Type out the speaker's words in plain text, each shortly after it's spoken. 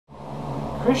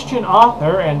Christian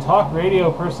author and talk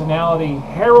radio personality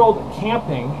Harold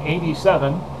Camping,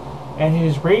 87, and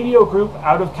his radio group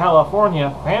out of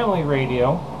California, Family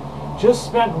Radio, just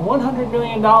spent $100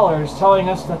 million telling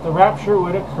us that the rapture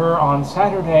would occur on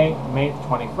Saturday, May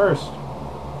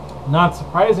 21st. Not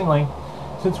surprisingly,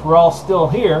 since we're all still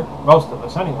here, most of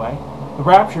us anyway, the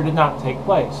rapture did not take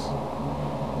place.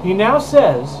 He now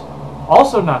says,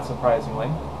 also not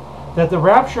surprisingly, that the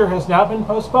rapture has now been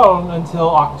postponed until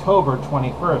October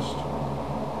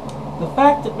 21st. The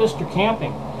fact that Mr.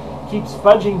 Camping keeps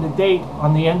fudging the date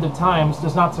on the end of times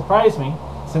does not surprise me,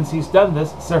 since he's done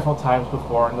this several times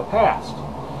before in the past.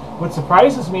 What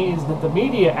surprises me is that the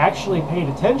media actually paid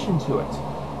attention to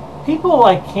it. People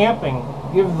like Camping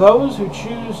give those who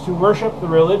choose to worship the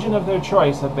religion of their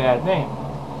choice a bad name.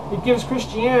 It gives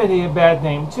Christianity a bad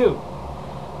name too.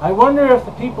 I wonder if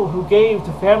the people who gave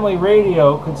to Family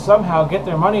Radio could somehow get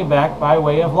their money back by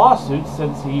way of lawsuits,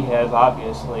 since he has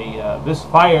obviously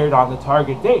misfired on the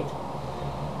target date.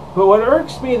 But what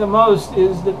irks me the most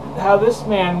is how this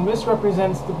man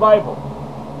misrepresents the Bible.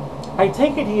 I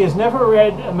take it he has never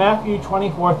read Matthew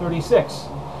 24:36.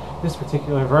 This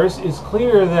particular verse is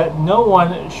clear that no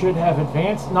one should have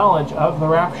advanced knowledge of the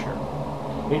rapture.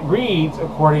 It reads,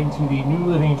 according to the New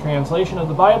Living Translation of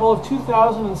the Bible of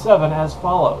 2007, as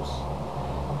follows.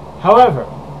 However,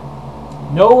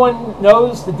 no one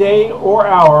knows the day or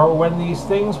hour when these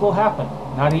things will happen,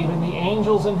 not even the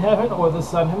angels in heaven or the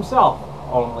Son himself.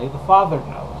 Only the Father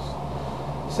knows.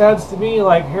 Sounds to me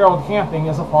like Harold Camping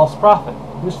is a false prophet,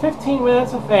 whose 15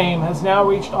 minutes of fame has now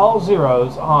reached all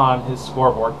zeros on his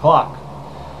scoreboard clock.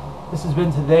 This has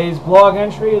been today's blog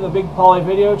entry of the Big Pauly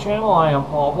video channel. I am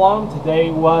Paul Blum.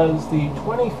 Today was the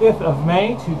 25th of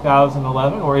May,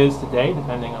 2011, or is today,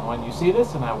 depending on when you see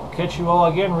this, and I will catch you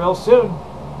all again real soon.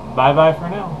 Bye-bye for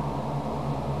now.